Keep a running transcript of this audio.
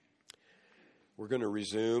We're going to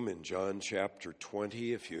resume in John chapter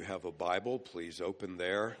 20. If you have a Bible, please open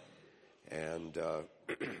there. And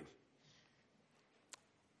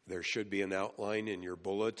there should be an outline in your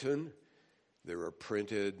bulletin. There are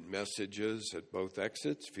printed messages at both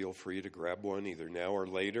exits. Feel free to grab one either now or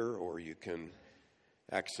later, or you can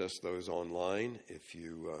access those online if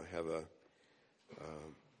you have a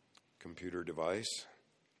computer device.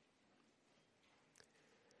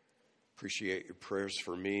 Appreciate your prayers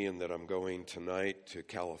for me and that I'm going tonight to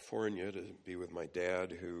California to be with my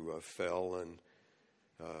dad who fell and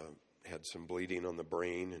had some bleeding on the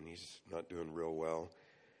brain, and he's not doing real well.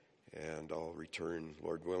 And I'll return,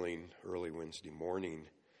 Lord willing, early Wednesday morning.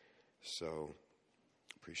 So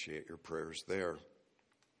appreciate your prayers there.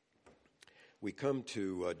 We come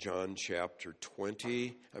to John chapter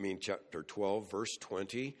 12, verse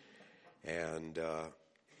 20, and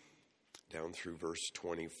down through verse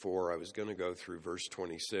 24. I was going to go through verse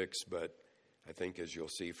 26, but I think as you'll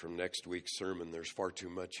see from next week's sermon, there's far too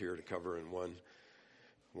much here to cover in one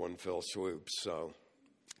fell swoop. So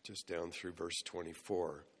just down through verse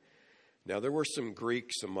 24. Now there were some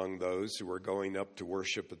Greeks among those who were going up to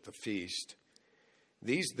worship at the feast.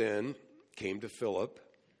 These then came to Philip,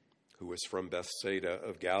 who was from Bethsaida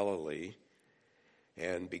of Galilee,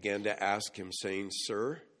 and began to ask him, saying,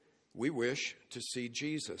 "Sir, we wish to see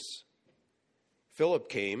Jesus." Philip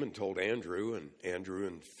came and told Andrew, and Andrew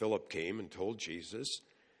and Philip came and told Jesus.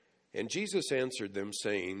 And Jesus answered them,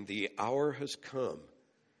 saying, "The hour has come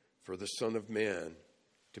for the Son of Man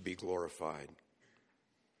to be glorified.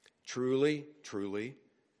 Truly, truly,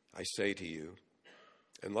 I say to you,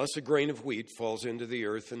 unless a grain of wheat falls into the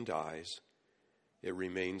earth and dies, it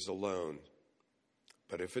remains alone.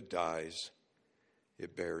 But if it dies,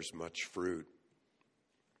 it bears much fruit."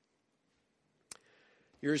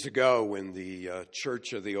 Years ago, when the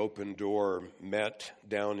Church of the Open Door met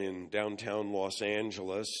down in downtown Los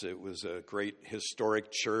Angeles, it was a great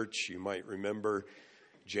historic church. You might remember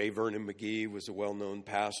J. Vernon McGee was a well-known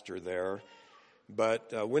pastor there.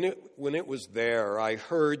 But when it was there, I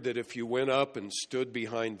heard that if you went up and stood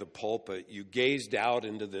behind the pulpit, you gazed out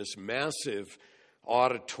into this massive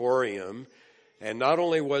auditorium. And not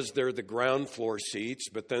only was there the ground floor seats,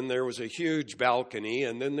 but then there was a huge balcony,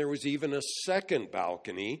 and then there was even a second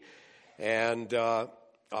balcony. And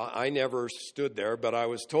I never stood there, but I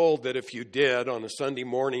was told that if you did on a Sunday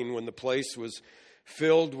morning when the place was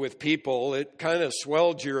filled with people, it kind of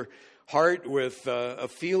swelled your heart with a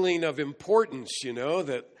feeling of importance,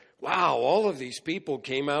 that, wow, all of these people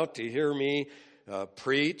came out to hear me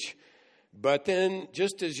preach. But then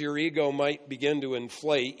just as your ego might begin to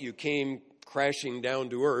inflate, you came crashing down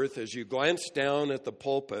to earth. As you glanced down at the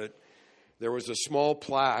pulpit, there was a small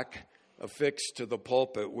plaque affixed to the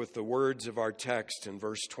pulpit with the words of our text in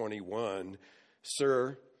verse 21,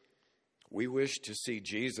 "Sir, we wish to see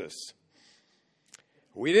Jesus."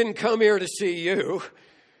 We didn't come here to see you.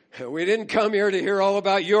 We didn't come here to hear all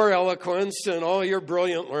about your eloquence and all your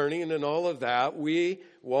brilliant learning and all of that. We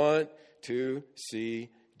want to see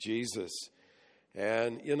Jesus.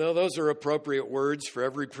 And, those are appropriate words for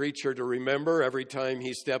every preacher to remember every time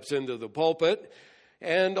he steps into the pulpit.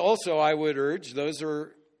 And also, I would urge, those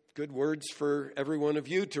are good words for every one of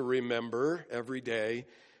you to remember every day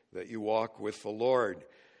that you walk with the Lord.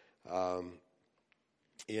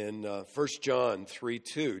 In 1 John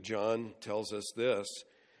 3:2, John tells us this: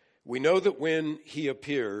 "We know that when he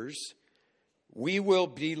appears, we will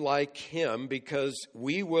be like him because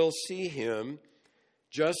we will see him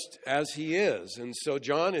just as he is." And so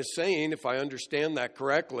John is saying, if I understand that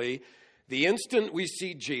correctly, the instant we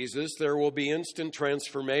see Jesus, there will be instant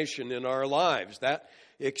transformation in our lives. That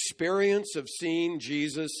experience of seeing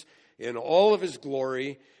Jesus in all of his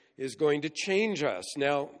glory is going to change us.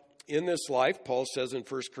 Now, in this life, Paul says in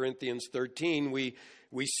 1 Corinthians 13, we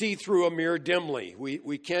see through a mirror dimly.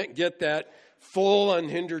 We can't get that full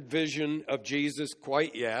unhindered vision of Jesus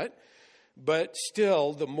quite yet. But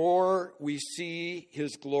still, the more we see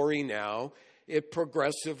his glory now, it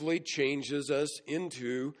progressively changes us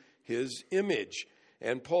into his image.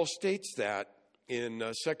 And Paul states that in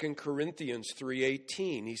 2 Corinthians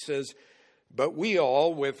 3:18. He says, "But we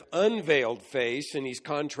all with unveiled face," and he's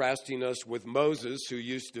contrasting us with Moses, who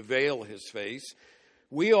used to veil his face,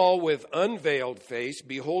 "we all with unveiled face,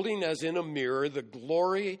 beholding as in a mirror the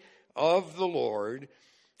glory of the Lord,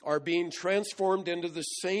 are being transformed into the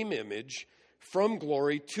same image from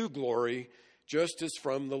glory to glory, just as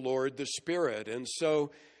from the Lord the Spirit." And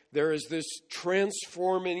so there is this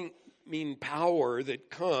transforming power that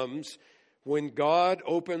comes when God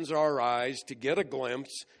opens our eyes to get a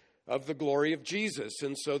glimpse of the glory of Jesus.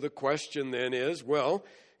 And so the question then is, well,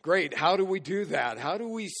 great, how do we do that? How do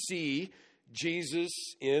we see Jesus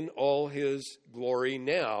in all his glory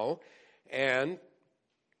now? And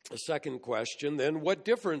a second question, then, what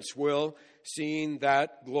difference will seeing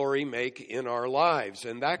that glory make in our lives?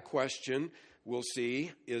 And that question, we'll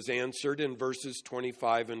see, is answered in verses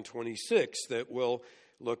 25 and 26 that we'll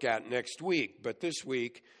look at next week. But this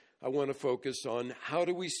week, I want to focus on how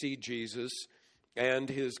do we see Jesus and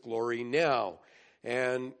his glory now?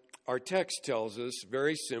 And our text tells us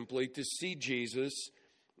very simply, to see Jesus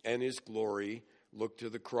and his glory, look to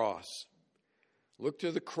the cross. Look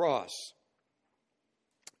to the cross.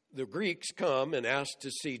 The Greeks come and ask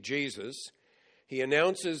to see Jesus. He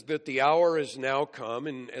announces that the hour is now come,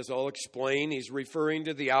 and as I'll explain, he's referring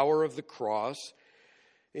to the hour of the cross.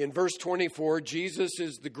 In verse 24, Jesus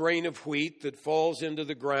is the grain of wheat that falls into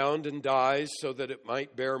the ground and dies so that it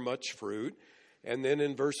might bear much fruit. And then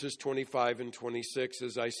in verses 25 and 26,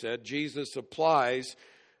 as I said, Jesus applies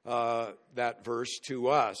that verse to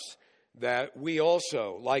us, that we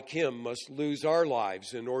also, like him, must lose our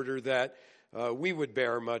lives in order that we would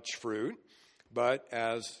bear much fruit. But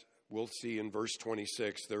as we'll see in verse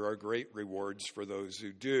 26, there are great rewards for those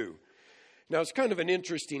who do. Now, it's kind of an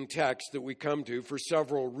interesting text that we come to for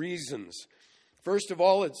several reasons. First of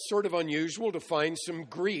all, it's sort of unusual to find some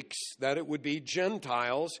Greeks, that it would be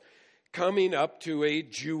Gentiles, coming up to a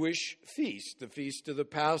Jewish feast, the Feast of the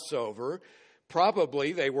Passover.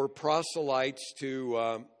 Probably they were proselytes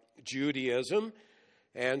to Judaism,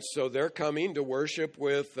 and so they're coming to worship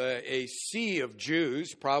with a sea of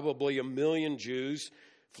Jews, probably 1 million Jews,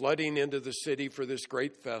 flooding into the city for this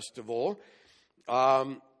great festival.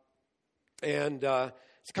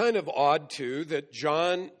 It's kind of odd, too, that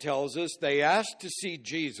John tells us they asked to see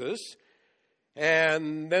Jesus,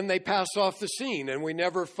 and then they pass off the scene, and we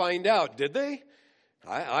never find out. Did they?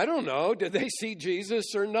 I don't know. Did they see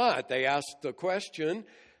Jesus or not? They asked the question.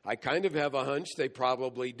 I kind of have a hunch they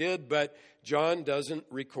probably did, but John doesn't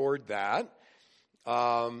record that.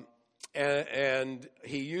 And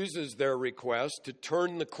he uses their request to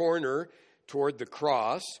turn the corner toward the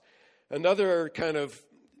cross. Another kind of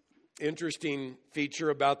interesting feature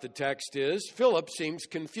about the text is Philip seems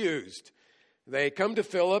confused. They come to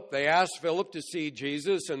Philip, they ask Philip to see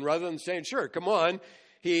Jesus, and rather than saying, sure, come on,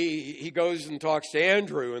 he goes and talks to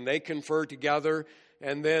Andrew, and they confer together,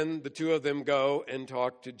 and then the two of them go and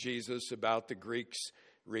talk to Jesus about the Greeks'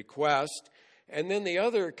 request. And then the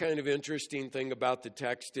other kind of interesting thing about the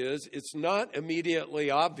text is it's not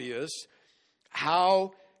immediately obvious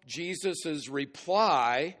how Jesus'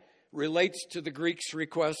 reply relates to the Greeks'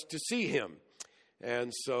 request to see him.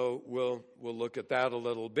 And so we'll look at that a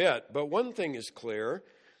little bit. But one thing is clear,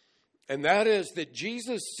 and that is that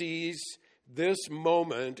Jesus sees this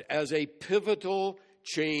moment as a pivotal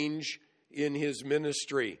change in his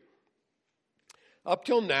ministry. Up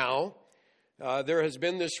till now, there has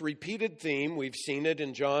been this repeated theme. We've seen it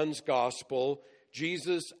in John's gospel.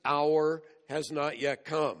 Jesus' hour has not yet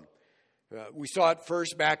come. We saw it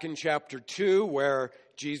first back in chapter 2, where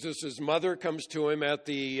Jesus' mother comes to him at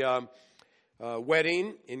the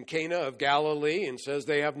wedding in Cana of Galilee and says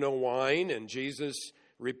they have no wine. And Jesus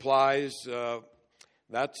replies,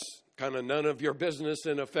 that's kind of none of your business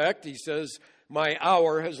in effect. He says, my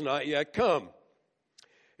hour has not yet come.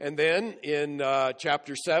 And then in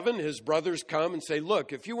chapter 7, his brothers come and say,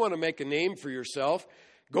 look, if you want to make a name for yourself,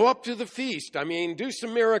 go up to the feast. Do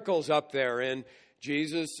some miracles up there. And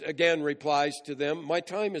Jesus again replies to them, my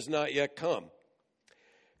time has not yet come.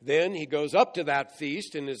 Then he goes up to that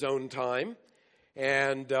feast in his own time.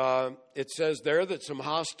 And it says there that some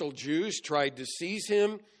hostile Jews tried to seize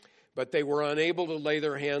him, but they were unable to lay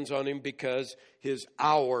their hands on him because his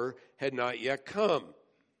hour had not yet come.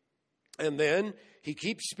 And then he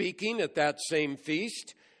keeps speaking at that same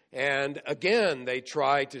feast, and again they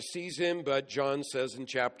try to seize him, but John says in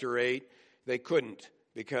chapter 8 they couldn't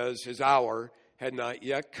because his hour had not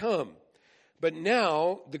yet come. But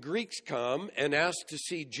now the Greeks come and ask to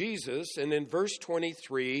see Jesus, and in verse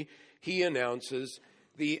 23 he announces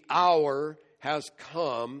the hour has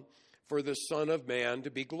come for the Son of Man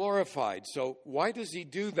to be glorified. So why does he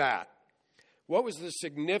do that? What was the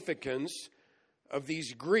significance of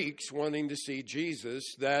these Greeks wanting to see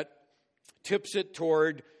Jesus that tips it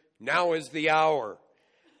toward now is the hour?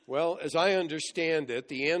 Well, as I understand it,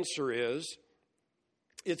 the answer is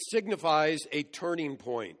it signifies a turning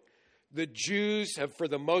point. The Jews have, for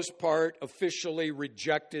the most part, officially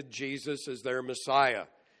rejected Jesus as their Messiah.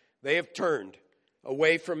 They have turned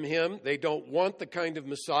away from him. They don't want the kind of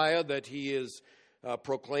Messiah that he is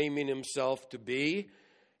proclaiming himself to be.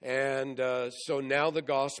 And so now the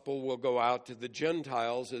gospel will go out to the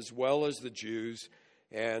Gentiles as well as the Jews,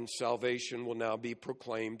 and salvation will now be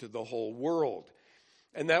proclaimed to the whole world.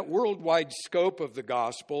 And that worldwide scope of the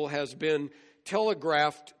gospel has been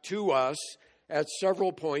telegraphed to us at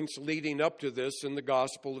several points leading up to this in the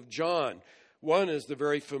Gospel of John. One is the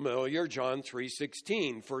very familiar John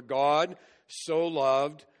 3:16. For God so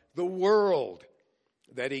loved the world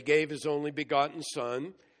that he gave his only begotten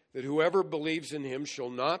Son, that whoever believes in him shall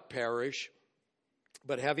not perish,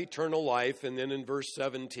 but have eternal life. And then in verse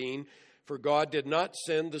 17, for God did not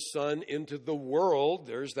send the Son into the world,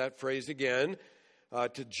 there's that phrase again,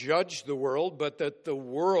 to judge the world, but that the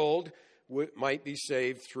world might be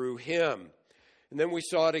saved through him. And then we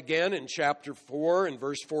saw it again in chapter 4 and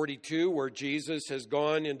verse 42, where Jesus has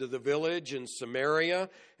gone into the village in Samaria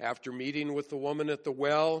after meeting with the woman at the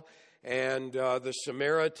well. And the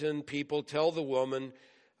Samaritan people tell the woman,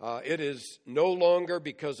 it is no longer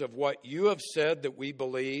because of what you have said that we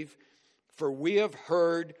believe, for we have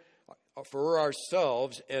heard for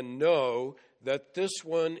ourselves and know that this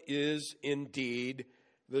one is indeed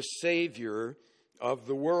the Savior of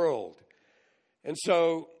the world. And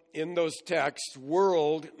so in those texts,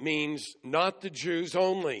 world means not the Jews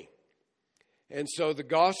only. And so the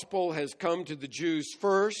gospel has come to the Jews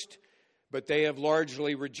first, but they have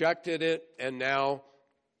largely rejected it, and now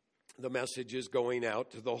the message is going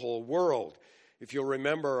out to the whole world. If you'll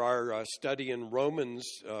remember our study in Romans,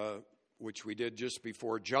 which we did just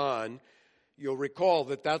before John, you'll recall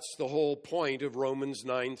that that's the whole point of Romans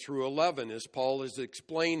 9 through 11, as Paul is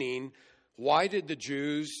explaining why did the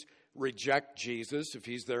Jews reject Jesus if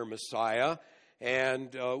he's their Messiah,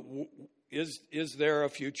 and is there a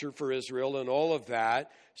future for Israel and all of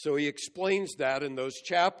that. So he explains that in those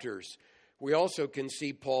chapters. We also can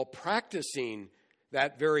see Paul practicing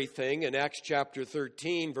that very thing in Acts chapter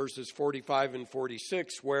 13, verses 45 and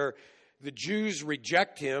 46, where the Jews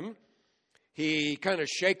reject him. He kind of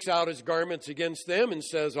shakes out his garments against them and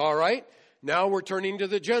says, all right, now we're turning to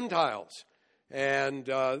the Gentiles. And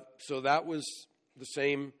so that was the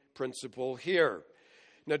same principle here.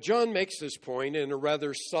 Now, John makes this point in a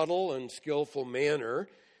rather subtle and skillful manner.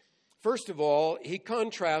 First of all, he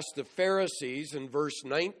contrasts the Pharisees in verse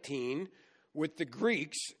 19 with the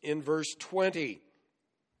Greeks in verse 20.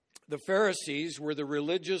 The Pharisees were the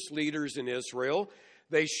religious leaders in Israel.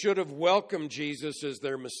 They should have welcomed Jesus as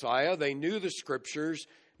their Messiah. They knew the Scriptures.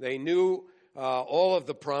 They knew all of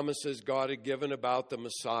the promises God had given about the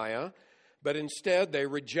Messiah. But instead, they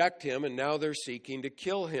reject him, and now they're seeking to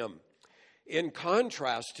kill him. In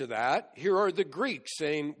contrast to that, here are the Greeks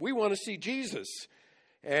saying, we want to see Jesus.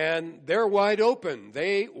 And they're wide open.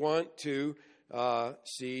 They want to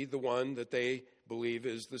see the one that they believe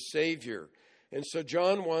is the Savior. And so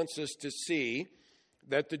John wants us to see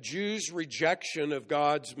that the Jews' rejection of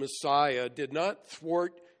God's Messiah did not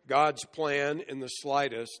thwart God's plan in the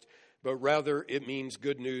slightest, but rather it means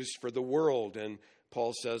good news for the world. And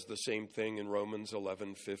Paul says the same thing in Romans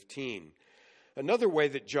 11:15. Another way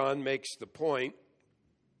that John makes the point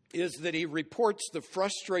is that he reports the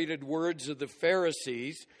frustrated words of the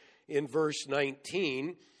Pharisees in verse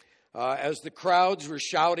 19. As the crowds were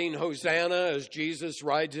shouting, Hosanna, as Jesus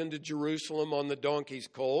rides into Jerusalem on the donkey's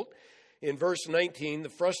colt. In verse 19, the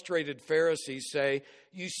frustrated Pharisees say,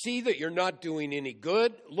 you see that you're not doing any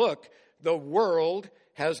good? Look, the world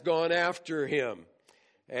has gone after him.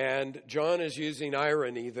 And John is using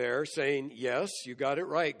irony there, saying, yes, you got it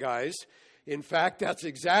right, guys. In fact, that's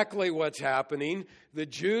exactly what's happening. The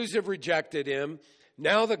Jews have rejected him.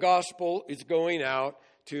 Now the gospel is going out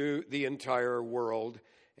to the entire world,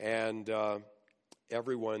 and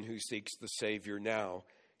everyone who seeks the Savior now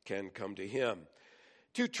can come to him.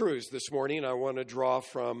 Two truths this morning I want to draw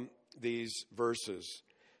from these verses.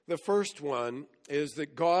 The first one is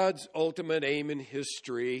that God's ultimate aim in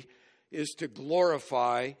history is to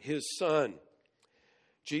glorify his Son.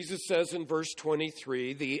 Jesus says in verse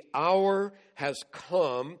 23, the hour has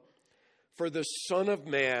come for the Son of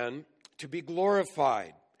Man to be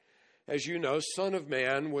glorified. As you know, Son of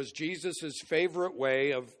Man was Jesus' favorite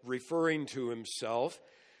way of referring to himself.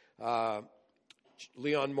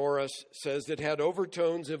 Leon Morris says it had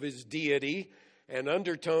overtones of his deity and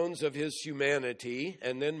undertones of his humanity.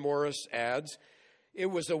 And then Morris adds, it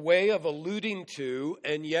was a way of alluding to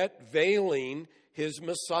and yet veiling his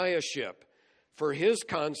messiahship. For his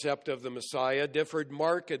concept of the Messiah differed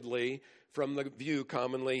markedly from the view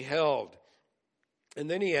commonly held. And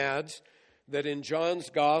then he adds that in John's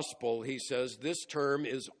gospel, he says, this term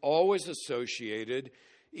is always associated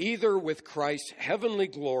either with Christ's heavenly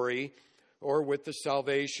glory or with the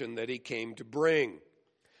salvation that he came to bring.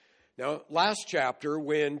 Now, last chapter,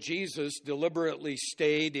 when Jesus deliberately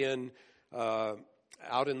stayed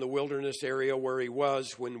out in the wilderness area where he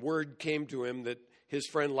was, when word came to him that his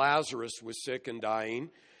friend Lazarus was sick and dying,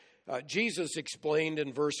 Jesus explained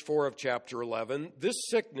in verse 4 of chapter 11, this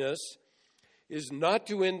sickness is not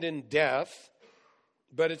to end in death,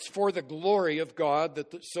 but it's for the glory of God,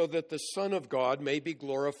 so that the Son of God may be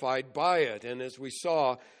glorified by it. And as we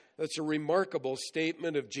saw, that's a remarkable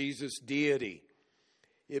statement of Jesus' deity.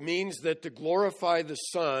 It means that to glorify the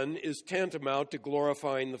Son is tantamount to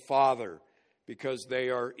glorifying the Father, because they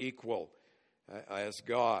are equal as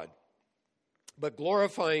God. But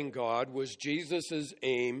glorifying God was Jesus'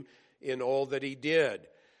 aim in all that he did.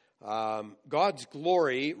 God's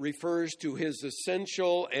glory refers to his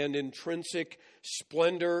essential and intrinsic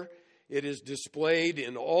splendor. It is displayed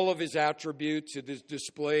in all of his attributes. It is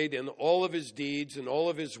displayed in all of his deeds and all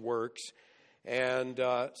of his works. And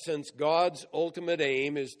since God's ultimate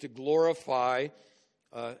aim is to glorify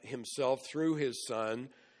himself through his Son,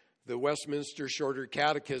 the Westminster Shorter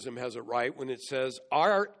Catechism has it right when it says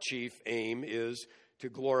our chief aim is to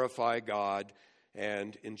glorify God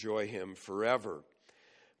and enjoy him forever.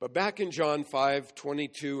 But back in John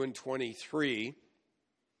 5:22 and 23,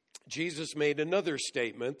 Jesus made another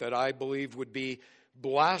statement that I believe would be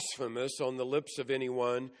blasphemous on the lips of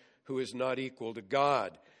anyone who is not equal to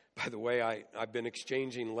God. By the way, I've been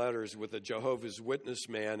exchanging letters with a Jehovah's Witness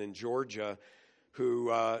man in Georgia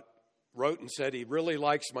who wrote and said he really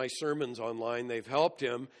likes my sermons online. They've helped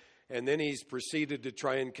him. And then he's proceeded to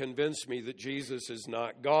try and convince me that Jesus is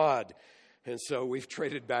not God. And so we've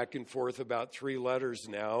traded back and forth about 3 letters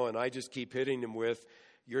now. And I just keep hitting him with,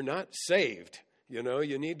 you're not saved. You know,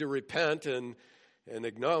 you need to repent and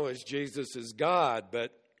acknowledge Jesus is God.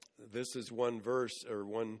 But this is one verse or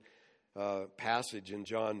one passage in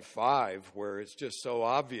John 5 where it's just so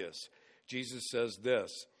obvious. Jesus says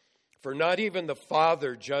this, for not even the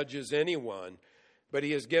Father judges anyone, but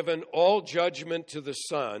he has given all judgment to the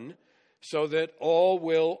Son, so that all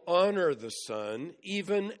will honor the Son,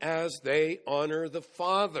 even as they honor the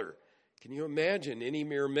Father. Can you imagine any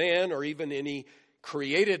mere man or even any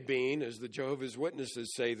created being, as the Jehovah's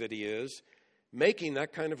Witnesses say that he is, making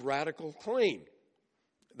that kind of radical claim?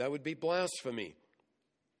 That would be blasphemy.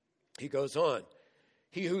 He goes on,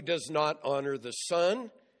 he who does not honor the Son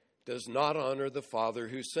does not honor the Father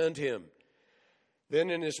who sent him.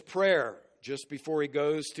 Then in his prayer, just before he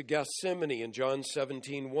goes to Gethsemane in John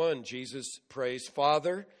 17:1, Jesus prays,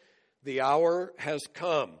 Father, the hour has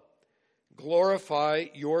come. Glorify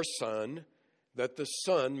your Son, that the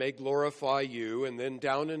Son may glorify you. And then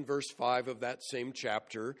down in verse 5 of that same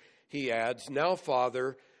chapter, he adds, now,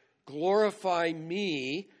 Father, glorify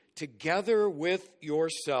me together with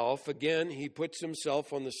yourself. Again, he puts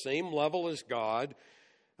himself on the same level as God,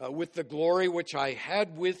 with the glory which I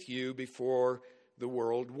had with you before the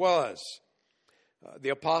world was. The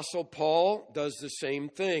Apostle Paul does the same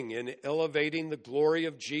thing in elevating the glory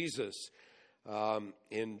of Jesus.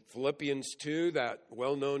 In Philippians 2, that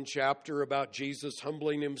well-known chapter about Jesus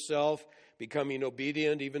humbling himself, becoming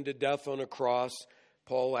obedient even to death on a cross,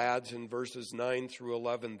 Paul adds in verses 9 through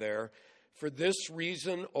 11 there, for this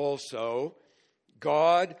reason also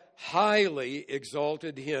God highly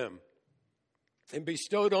exalted him and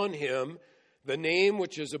bestowed on him the name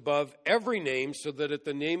which is above every name, so that at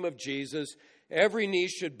the name of Jesus every knee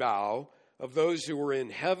should bow, of those who are in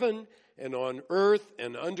heaven and on earth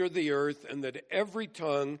and under the earth, and that every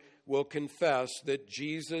tongue will confess that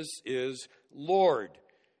Jesus is Lord,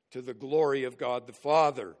 to the glory of God the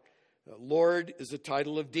Father. Lord is a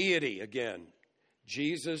title of deity again.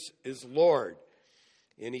 Jesus is Lord.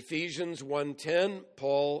 In Ephesians 1:10,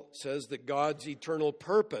 Paul says that God's eternal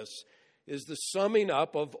purpose is the summing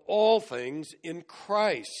up of all things in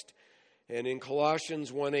Christ. And in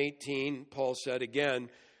Colossians 1:18, Paul said again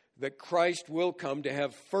that Christ will come to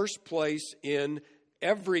have first place in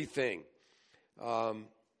everything.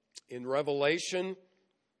 In Revelation,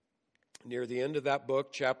 near the end of that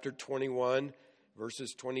book, chapter 21,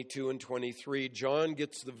 verses 22 and 23, John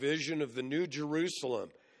gets the vision of the New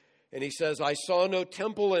Jerusalem. And he says, I saw no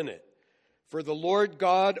temple in it, for the Lord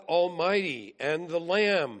God Almighty and the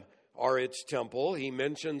Lamb are its temple. He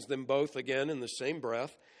mentions them both again in the same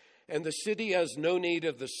breath. And the city has no need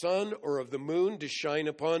of the sun or of the moon to shine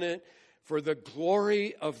upon it, for the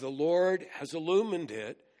glory of the Lord has illumined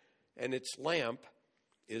it, and its lamp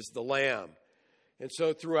is the Lamb. And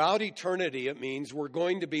so throughout eternity, it means we're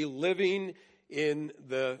going to be living in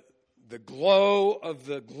the glow of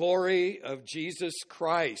the glory of Jesus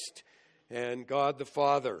Christ and God the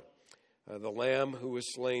Father, the Lamb who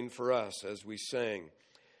was slain for us, as we sang.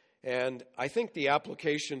 And I think the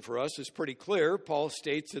application for us is pretty clear. Paul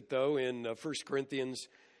states it, though, in 1 Corinthians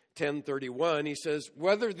 10:31. He says,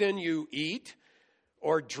 whether then you eat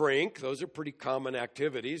or drink, those are pretty common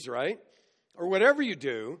activities, right? Or whatever you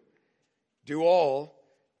do, do all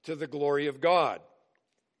to the glory of God.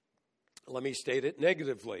 Let me state it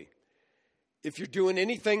negatively. If you're doing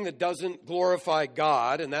anything that doesn't glorify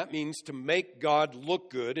God, and that means to make God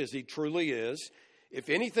look good as he truly is, if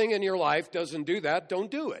anything in your life doesn't do that,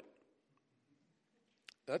 don't do it.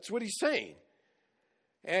 That's what he's saying.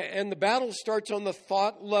 And the battle starts on the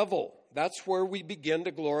thought level. That's where we begin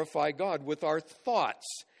to glorify God, with our thoughts.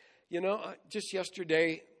 You know, just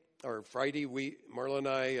yesterday or Friday, Marla and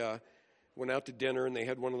I went out to dinner, and they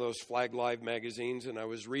had one of those Flag Live magazines, and I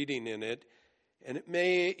was reading in it. And it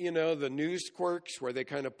may, the news quirks where they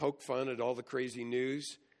kind of poke fun at all the crazy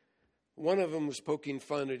news. One of them was poking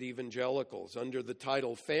fun at evangelicals. Under the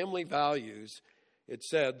title Family Values, it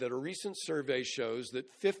said that a recent survey shows that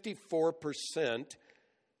 54%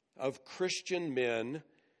 of Christian men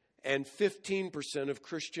and 15% of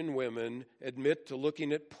Christian women admit to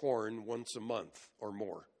looking at porn once a month or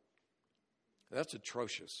more. That's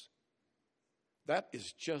atrocious. That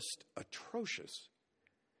is just atrocious.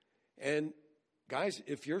 And guys,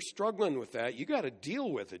 if you're struggling with that, you got to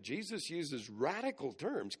deal with it. Jesus uses radical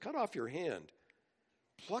terms. Cut off your hand.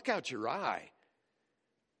 Pluck out your eye.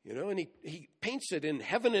 And he paints it in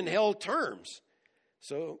heaven and hell terms.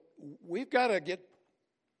 So we've got to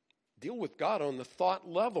deal with God on the thought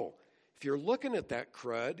level. If you're looking at that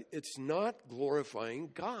crud, it's not glorifying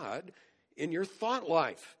God in your thought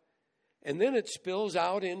life. And then it spills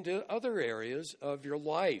out into other areas of your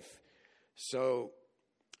life. So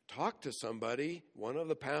talk to somebody, one of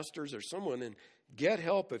the pastors or someone, and get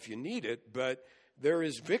help if you need it. But there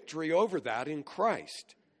is victory over that in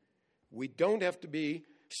Christ. We don't have to be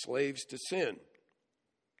slaves to sin.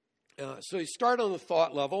 So you start on the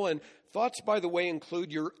thought level, and thoughts, by the way,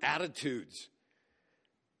 include your attitudes.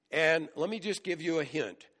 And let me just give you a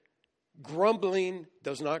hint. Grumbling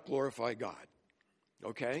does not glorify God.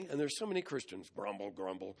 Okay? And there's so many Christians, grumble,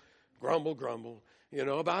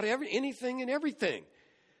 about anything and everything.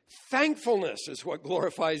 Thankfulness is what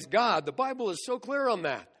glorifies God. The Bible is so clear on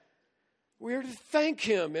that. We are to thank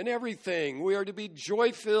him in everything. We are to be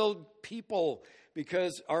joy-filled people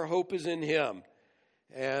because our hope is in him.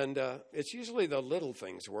 And it's usually the little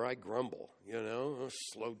things where I grumble, a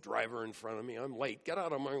slow driver in front of me. I'm late. Get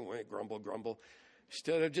out of my way, grumble.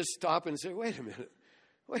 Instead of just stop and say, wait a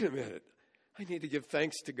minute. I need to give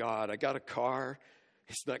thanks to God. I got a car.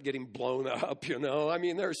 It's not getting blown up,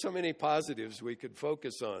 there are so many positives we could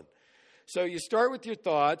focus on. So you start with your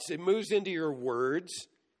thoughts. It moves into your words.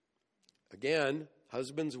 Again,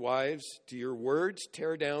 husbands, wives, do your words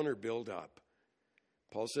tear down or build up?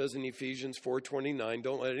 Paul says in Ephesians 4:29,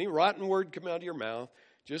 don't let any rotten word come out of your mouth,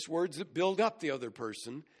 just words that build up the other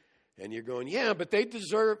person. And you're going, yeah, but they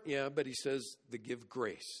deserve. Yeah, but he says to give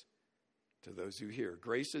grace to those who hear.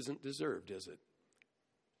 Grace isn't deserved, is it?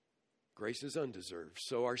 Grace is undeserved.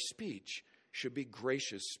 So our speech should be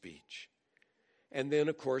gracious speech. And then,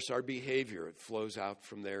 of course, our behavior. It flows out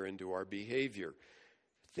from there into our behavior.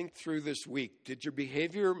 Think through this week. Did your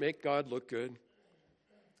behavior make God look good?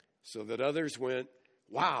 So that others went,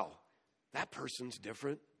 wow, that person's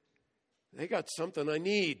different. They got something I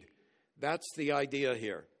need. That's the idea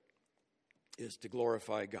here, is to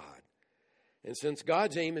glorify God. And since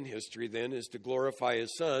God's aim in history then is to glorify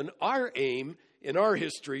his Son, our aim in our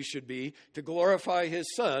history should be to glorify his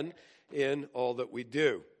Son in all that we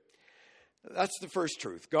do. That's the first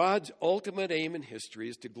truth. God's ultimate aim in history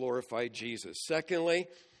is to glorify Jesus. Secondly,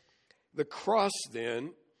 the cross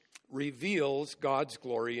then reveals God's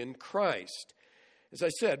glory in Christ. As I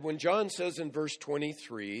said, when John says in verse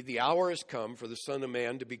 23, the hour has come for the Son of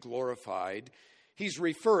Man to be glorified, he's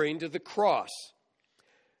referring to the cross.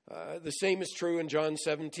 The same is true in John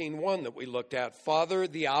 17:1 that we looked at. Father,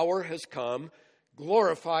 the hour has come,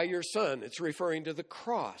 glorify your Son. It's referring to the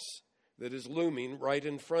cross that is looming right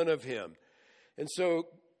in front of him. And so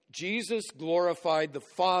Jesus glorified the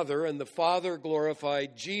Father, and the Father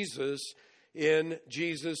glorified Jesus in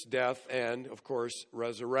Jesus' death and, of course,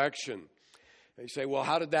 resurrection. And you say, well,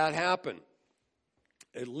 how did that happen?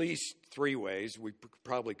 At least three ways. We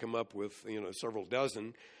probably come up with, several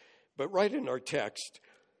dozen. But right in our text,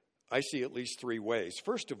 I see at least three ways.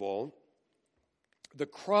 First of all, the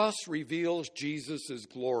cross reveals Jesus'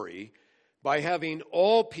 glory by having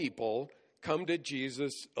all people come to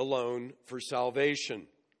Jesus alone for salvation.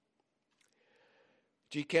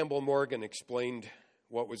 G. Campbell Morgan explained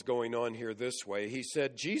what was going on here this way. He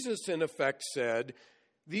said, Jesus in effect said,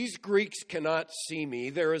 these Greeks cannot see me.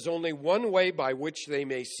 There is only one way by which they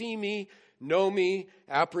may see me, know me,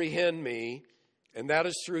 apprehend me, and that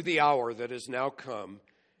is through the hour that has now come,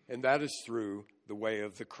 and that is through the way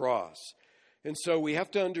of the cross. And so we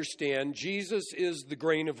have to understand Jesus is the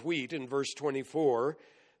grain of wheat in verse 24.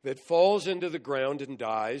 that falls into the ground and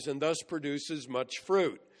dies, and thus produces much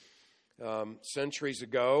fruit. Centuries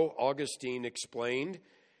ago, Augustine explained,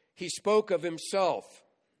 he spoke of himself.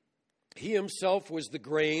 He himself was the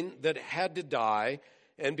grain that had to die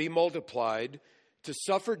and be multiplied, to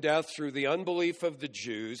suffer death through the unbelief of the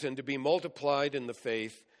Jews, and to be multiplied in the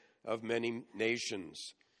faith of many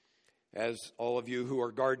nations. As all of you who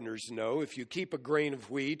are gardeners know, if you keep a grain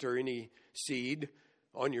of wheat or any seed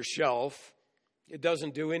on your shelf, it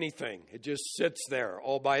doesn't do anything. It just sits there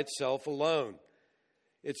all by itself alone.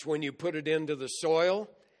 It's when you put it into the soil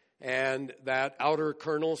and that outer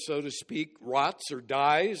kernel, so to speak, rots or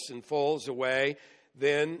dies and falls away,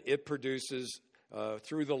 then it produces,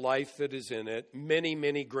 through the life that is in it, many,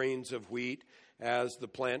 many grains of wheat as the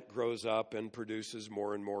plant grows up and produces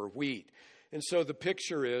more and more wheat. And so the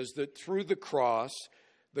picture is that through the cross,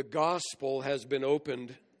 the gospel has been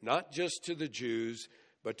opened not just to the Jews,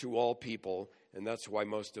 but to all people. And that's why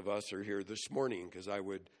most of us are here this morning, because I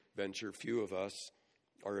would venture few of us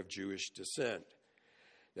are of Jewish descent.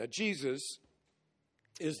 Now, Jesus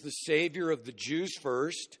is the Savior of the Jews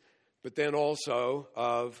first, but then also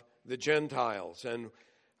of the Gentiles. And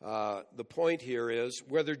the point here is,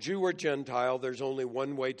 whether Jew or Gentile, there's only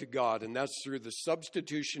one way to God, and that's through the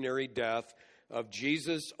substitutionary death of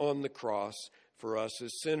Jesus on the cross for us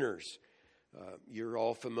as sinners. You're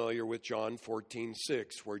all familiar with John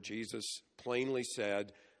 14:6, where Jesus plainly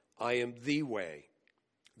said, I am the way,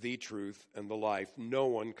 the truth, and the life. No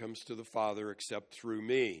one comes to the Father except through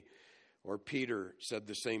me. Or Peter said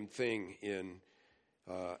the same thing in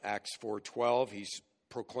Acts 4:12. He's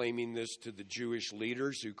proclaiming this to the Jewish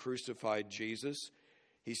leaders who crucified Jesus.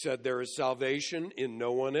 He said, there is salvation in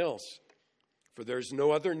no one else, for there's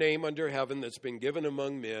no other name under heaven that's been given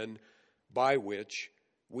among men by which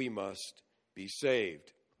we must be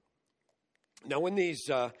saved. Now, when these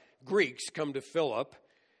Greeks come to Philip,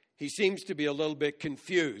 he seems to be a little bit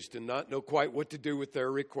confused and not know quite what to do with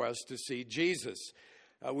their request to see Jesus.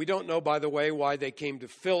 We don't know, by the way, why they came to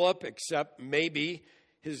Philip, except maybe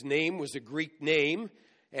his name was a Greek name.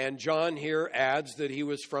 And John here adds that he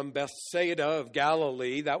was from Bethsaida of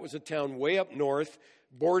Galilee. That was a town way up north,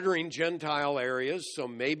 bordering Gentile areas, so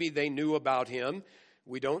maybe they knew about him.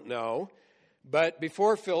 We don't know. But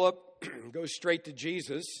before Philip goes straight to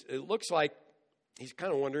Jesus, it looks like he's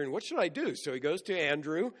kind of wondering, what should I do? So he goes to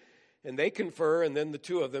Andrew, and they confer, and then the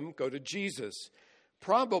two of them go to Jesus.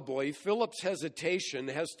 Probably Philip's hesitation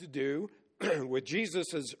has to do with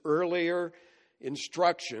Jesus' earlier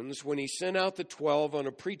instructions when he sent out the 12 on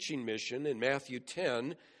a preaching mission in Matthew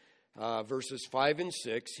 10, verses 5 and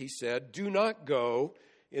 6. He said, do not go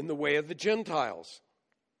in the way of the Gentiles,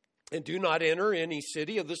 and do not enter any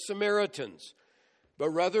city of the Samaritans, but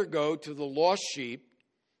rather go to the lost sheep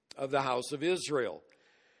of the house of Israel.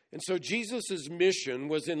 And so Jesus' mission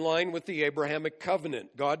was in line with the Abrahamic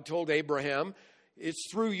covenant. God told Abraham,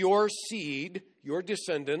 it's through your seed, your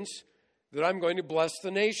descendants, that I'm going to bless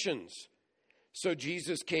the nations. So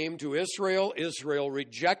Jesus came to Israel. Israel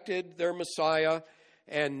rejected their Messiah.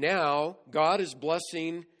 And now God is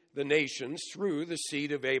blessing the nations through the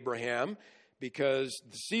seed of Abraham, because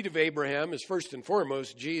the seed of Abraham is first and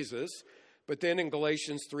foremost Jesus. But then in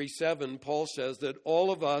Galatians 3:7, Paul says that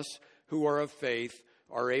all of us who are of faith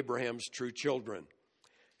are Abraham's true children.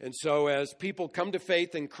 And so as people come to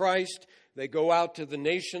faith in Christ, they go out to the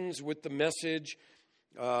nations with the message,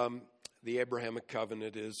 the Abrahamic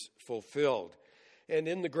covenant is fulfilled. And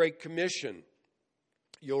in the Great Commission,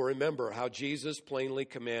 you'll remember how Jesus plainly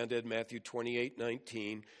commanded, Matthew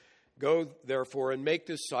 28:19, go therefore and make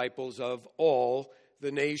disciples of all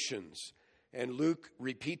the nations. And Luke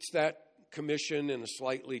repeats that commission in a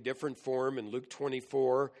slightly different form. In Luke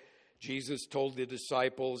 24, Jesus told the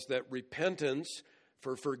disciples that repentance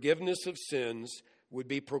for forgiveness of sins would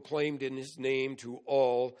be proclaimed in his name to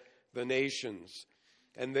all the nations.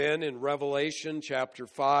 And then in Revelation chapter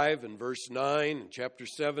 5 and verse 9, and chapter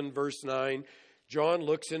 7 verse 9, John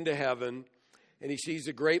looks into heaven and he sees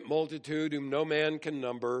a great multitude whom no man can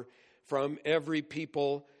number, from every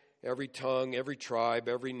people, every tongue, every tribe,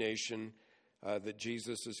 every nation, that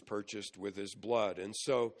Jesus has purchased with his blood. And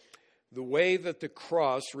so the way that the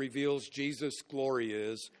cross reveals Jesus' glory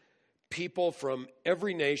is people from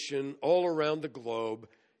every nation all around the globe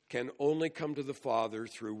can only come to the Father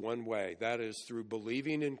through one way. That is through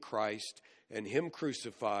believing in Christ and him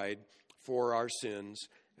crucified for our sins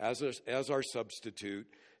as our substitute.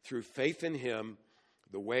 Through faith in him,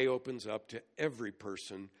 the way opens up to every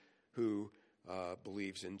person who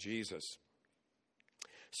believes in Jesus.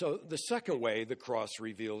 So the second way the cross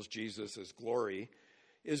reveals Jesus' glory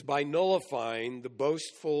is by nullifying the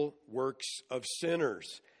boastful works of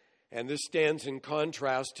sinners. And this stands in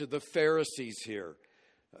contrast to the Pharisees here.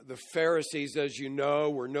 The Pharisees, as you know,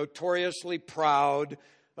 were notoriously proud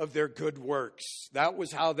of their good works. That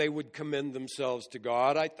was how they would commend themselves to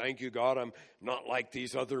God. I thank you, God, I'm not like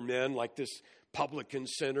these other men, like this publican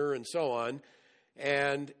sinner and so on.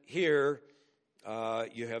 And here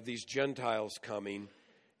you have these Gentiles coming.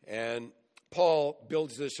 And Paul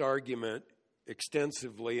builds this argument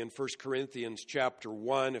extensively in 1 Corinthians chapter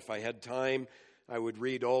 1. If I had time, I would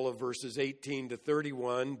read all of verses 18 to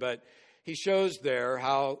 31. But he shows there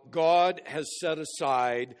how God has set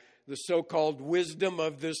aside the so-called wisdom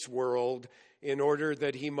of this world in order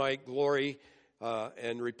that he might glory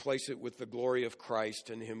and replace it with the glory of Christ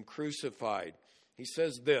and him crucified. He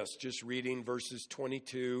says this, just reading verses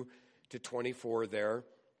 22 to 24 there.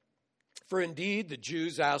 For indeed the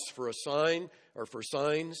Jews ask for a sign or for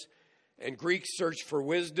signs, and Greeks search for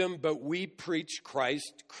wisdom, but we preach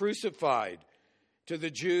Christ crucified. To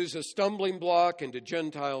the Jews a stumbling block, and to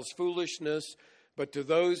Gentiles foolishness, but to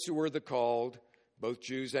those who are the called, both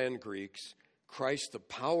Jews and Greeks, Christ the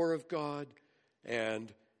power of God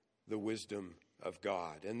and the wisdom of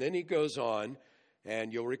God. And then he goes on,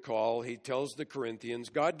 and you'll recall, he tells the Corinthians,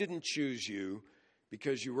 God didn't choose you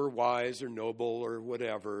because you were wise or noble or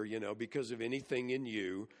whatever, because of anything in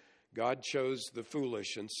you. God chose the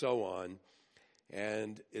foolish and so on.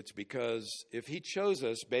 And it's because if he chose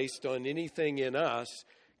us based on anything in us,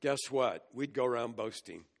 guess what? We'd go around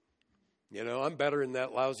boasting. I'm better than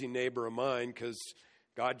that lousy neighbor of mine because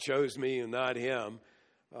God chose me and not him.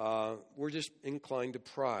 We're just inclined to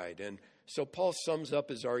pride. And so Paul sums up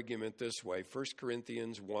his argument this way, 1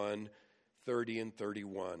 Corinthians 1, 30 and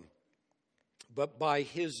 31. But by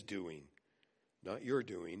his doing, not your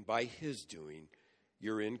doing, by his doing,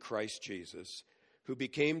 you're in Christ Jesus, who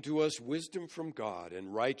became to us wisdom from God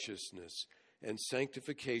and righteousness and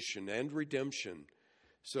sanctification and redemption,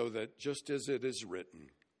 so that just as it is written,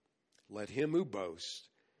 let him who boasts,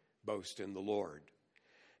 boast in the Lord.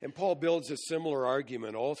 And Paul builds a similar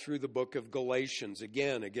argument all through the book of Galatians,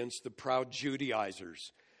 again, against the proud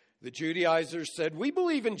Judaizers. The Judaizers said, we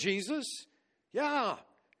believe in Jesus. Yeah,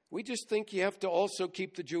 we just think you have to also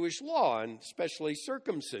keep the Jewish law, and especially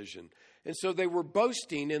circumcision. And so they were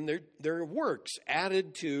boasting in their works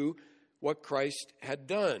added to what Christ had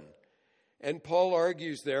done. And Paul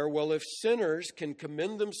argues there, well, if sinners can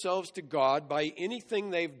commend themselves to God by anything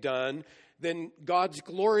they've done, then God's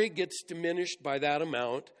glory gets diminished by that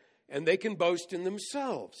amount, and they can boast in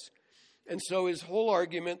themselves. And so his whole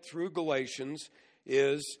argument through Galatians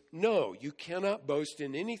is, no, you cannot boast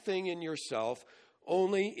in anything in yourself,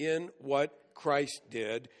 only in what Christ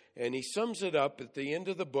did. And he sums it up at the end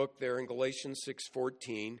of the book there in Galatians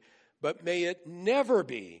 6:14. But may it never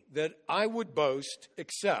be that I would boast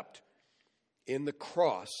except in the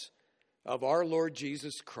cross of our Lord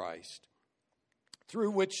Jesus Christ,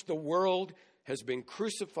 through which the world has been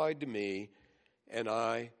crucified to me and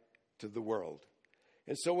I to the world.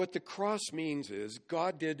 And so what the cross means is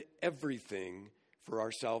God did everything for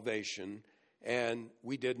our salvation and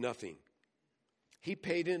we did nothing. He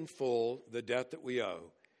paid in full the debt that we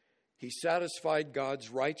owe. He satisfied God's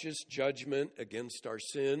righteous judgment against our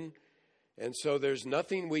sin. And so there's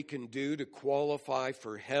nothing we can do to qualify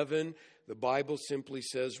for heaven. The Bible simply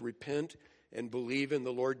says repent and believe in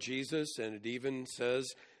the Lord Jesus. And it even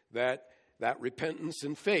says that repentance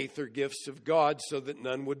and faith are gifts of God so that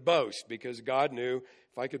none would boast. Because God knew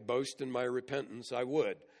if I could boast in my repentance, I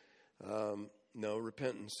would. No,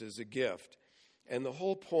 repentance is a gift. And the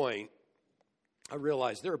whole point, I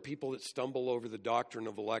realize there are people that stumble over the doctrine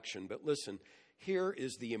of election, but listen, here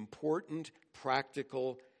is the important,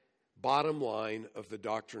 practical bottom line of the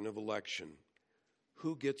doctrine of election.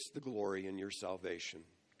 Who gets the glory in your salvation?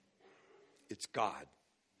 It's God.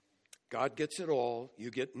 God gets it all,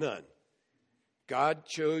 you get none. God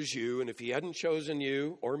chose you, and if he hadn't chosen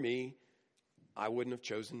you or me, I wouldn't have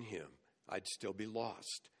chosen him. I'd still be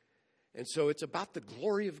lost. And so it's about the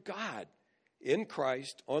glory of God in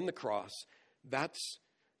Christ on the cross. That's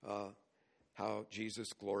how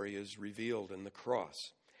Jesus' glory is revealed in the cross.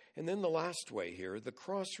 And then the last way here, the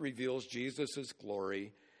cross reveals Jesus'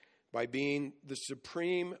 glory by being the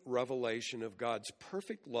supreme revelation of God's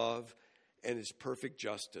perfect love and his perfect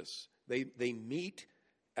justice. They meet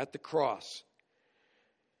at the cross.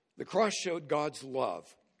 The cross showed God's love,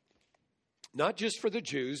 not just for the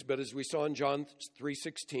Jews, but as we saw in John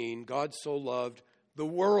 3:16, God so loved the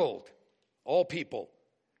world, all people.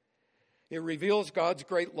 It reveals God's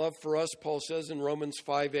great love for us, Paul says in Romans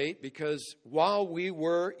 5:8, because while we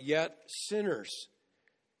were yet sinners,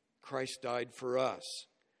 Christ died for us.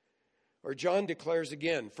 Or John declares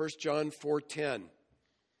again, 1 John 4:10.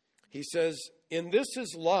 He says, in this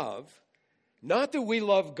is love, not that we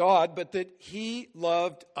love God, but that he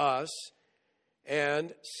loved us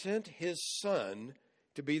and sent his Son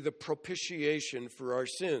to be the propitiation for our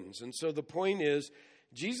sins. And so the point is,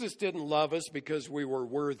 Jesus didn't love us because we were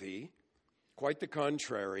worthy. Quite the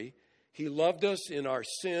contrary. He loved us in our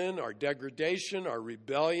sin, our degradation, our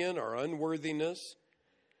rebellion, our unworthiness.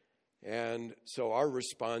 And so our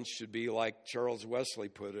response should be like Charles Wesley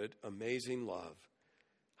put it, amazing love.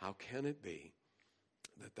 How can it be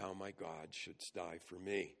that thou, my God, shouldst die for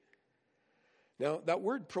me? Now, that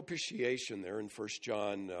word propitiation there in 1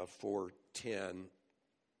 John 4:10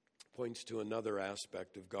 points to another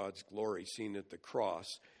aspect of God's glory seen at the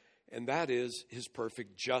cross, and that is his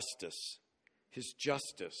perfect justice. His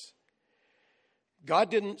justice. God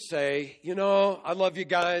didn't say, I love you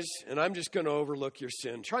guys, and I'm just going to overlook your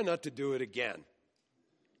sin. Try not to do it again.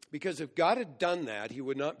 Because if God had done that, he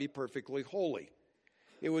would not be perfectly holy.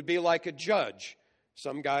 It would be like a judge.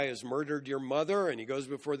 Some guy has murdered your mother, and he goes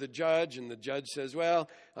before the judge, and the judge says, well,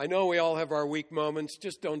 I know we all have our weak moments.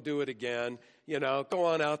 Just don't do it again. Go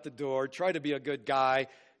on out the door. Try to be a good guy.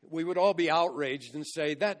 We would all be outraged and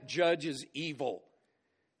say, that judge is evil.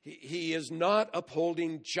 He is not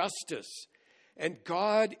upholding justice. And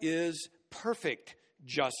God is perfect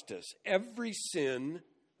justice. Every sin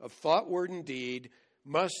of thought, word, and deed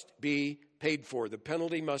must be paid for. The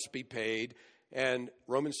penalty must be paid. And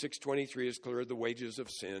Romans 6:23 is clear, the wages of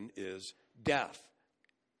sin is death.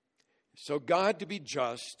 So God, to be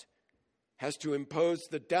just, has to impose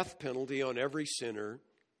the death penalty on every sinner,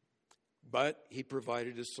 but he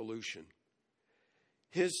provided a solution.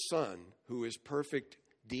 His Son, who is perfect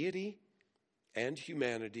deity and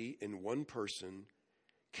humanity in one person,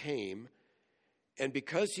 came, and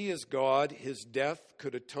because he is God, his death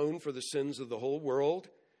could atone for the sins of the whole world,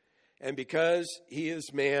 and because he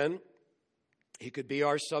is man, he could be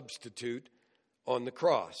our substitute on the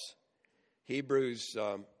cross. Hebrews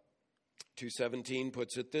 2:17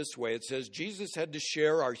 puts it this way. It says, Jesus had to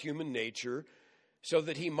share our human nature so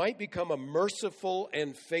that he might become a merciful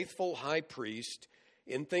and faithful high priest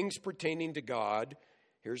in things pertaining to God.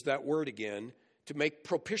 Here's that word again, to make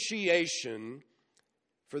propitiation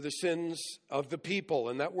for the sins of the people.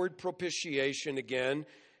 And that word propitiation, again,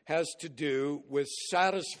 has to do with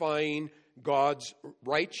satisfying God's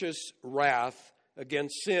righteous wrath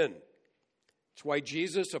against sin. It's why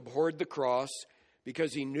Jesus abhorred the cross,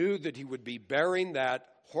 because he knew that he would be bearing that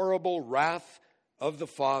horrible wrath of the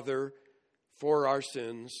Father for our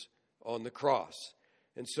sins on the cross.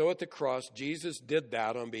 And so at the cross, Jesus did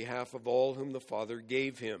that on behalf of all whom the Father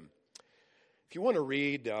gave him. If you want to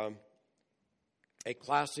read a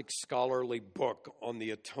classic scholarly book on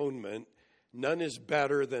the atonement, none is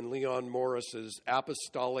better than Leon Morris's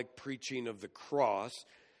Apostolic Preaching of the Cross.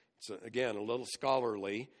 It's, again, a little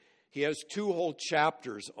scholarly. He has 2 whole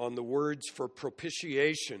chapters on the words for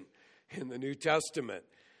propitiation in the New Testament.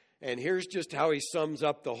 And here's just how he sums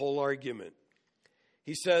up the whole argument.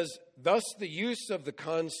 He says, thus the use of the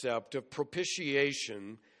concept of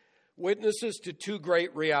propitiation witnesses to 2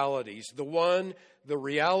 great realities. The one, the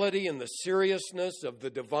reality and the seriousness of the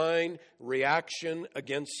divine reaction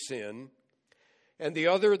against sin. And the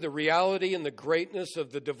other, the reality and the greatness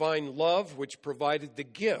of the divine love which provided the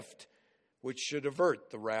gift which should avert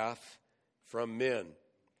the wrath from men.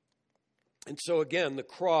 And so again, the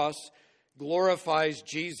cross glorifies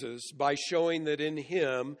Jesus by showing that in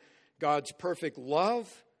him, God's perfect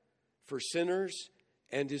love for sinners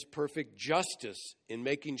and his perfect justice in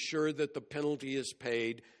making sure that the penalty is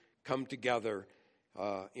paid come together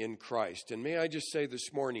in Christ. And may I just say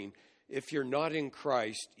this morning, if you're not in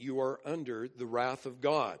Christ, you are under the wrath of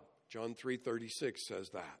God. John 3:36 says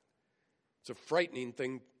that. It's a frightening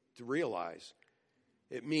thing to realize.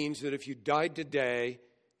 It means that if you died today,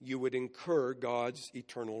 you would incur God's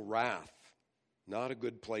eternal wrath. Not a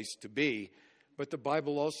good place to be. But the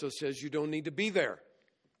Bible also says you don't need to be there.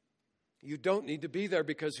 You don't need to be there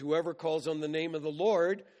because whoever calls on the name of the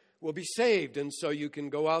Lord will be saved. And so you can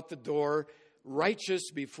go out the door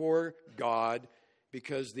righteous before God,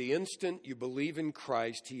 because the instant you believe in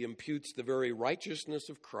Christ, he imputes the very righteousness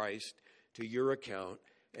of Christ to your account,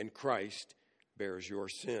 and Christ bears your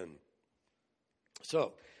sin.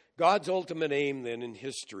 So, God's ultimate aim then in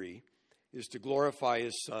history is to glorify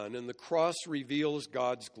his Son, and the cross reveals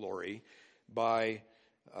God's glory by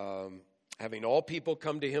having all people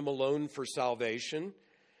come to him alone for salvation,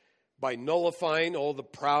 by nullifying all the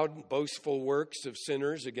proud, boastful works of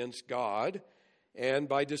sinners against God, and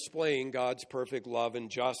by displaying God's perfect love and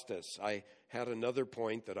justice. I had another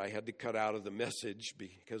point that I had to cut out of the message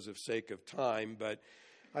because of sake of time, but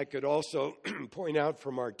I could also point out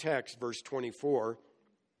from our text, verse 24,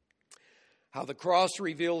 How the cross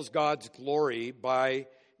reveals God's glory by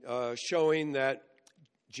showing that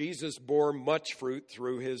Jesus bore much fruit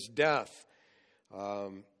through his death.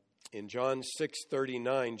 In John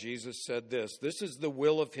 6:39, Jesus said this, "This is the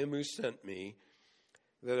will of him who sent me,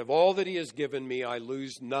 that of all that he has given me, I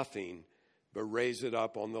lose nothing, but raise it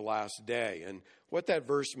up on the last day." And what that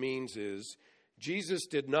verse means is, Jesus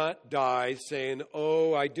did not die saying,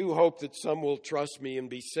 "Oh, I do hope that some will trust me and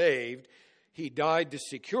be saved." He died to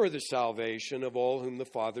secure the salvation of all whom the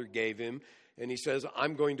Father gave him. And he says,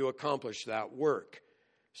 "I'm going to accomplish that work."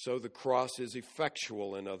 So the cross is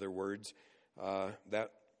effectual, in other words.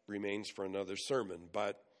 That remains for another sermon.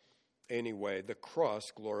 But anyway, the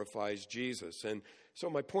cross glorifies Jesus. And so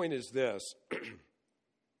my point is this.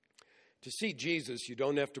 To see Jesus, you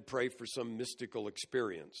don't have to pray for some mystical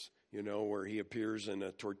experience, where he appears in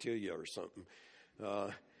a tortilla or something.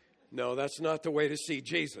 No, that's not the way to see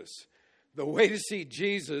Jesus. The way to see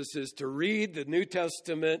Jesus is to read the New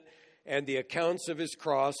Testament and the accounts of his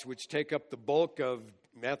cross, which take up the bulk of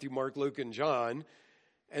Matthew, Mark, Luke, and John,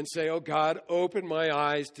 and say, "Oh God, open my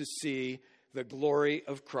eyes to see the glory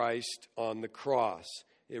of Christ on the cross."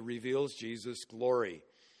 It reveals Jesus' glory.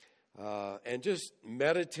 And just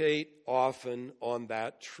meditate often on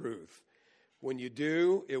that truth. When you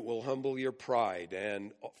do, it will humble your pride.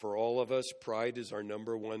 And for all of us, pride is our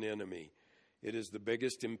number one enemy. It is the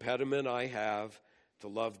biggest impediment I have to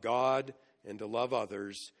love God and to love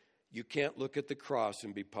others. You can't look at the cross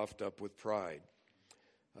and be puffed up with pride.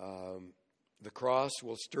 The cross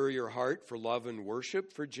will stir your heart for love and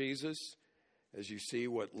worship for Jesus as you see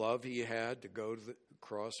what love he had to go to the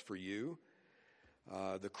cross for you.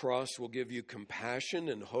 The cross will give you compassion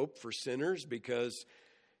and hope for sinners because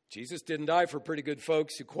Jesus didn't die for pretty good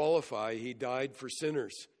folks who qualify. He died for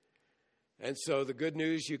sinners. And so the good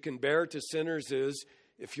news you can bear to sinners is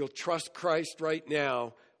if you'll trust Christ right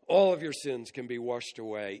now, all of your sins can be washed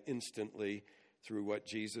away instantly through what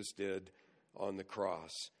Jesus did on the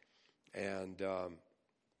cross. And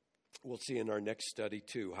we'll see in our next study,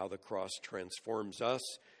 too, how the cross transforms us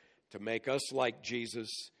to make us like Jesus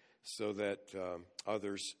so that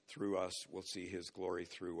others through us will see his glory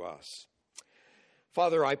through us.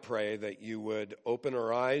 Father, I pray that you would open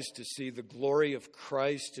our eyes to see the glory of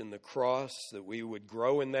Christ in the cross, that we would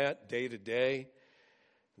grow in that day to day,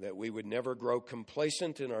 that we would never grow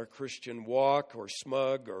complacent in our Christian walk or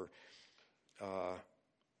smug or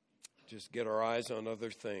just get our eyes on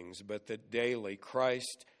other things, but that daily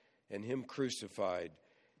Christ and him crucified,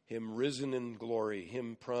 him risen in glory,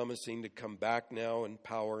 him promising to come back now in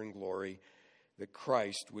power and glory, that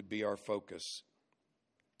Christ would be our focus,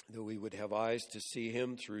 that we would have eyes to see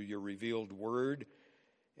him through your revealed word,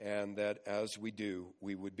 and that as we do,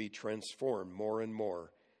 we would be transformed more and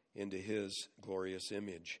more into his glorious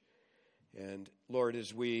image. And Lord,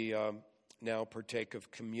 as we now partake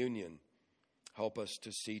of communion, help us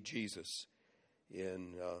to see Jesus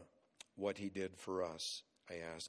in what he did for us, I ask.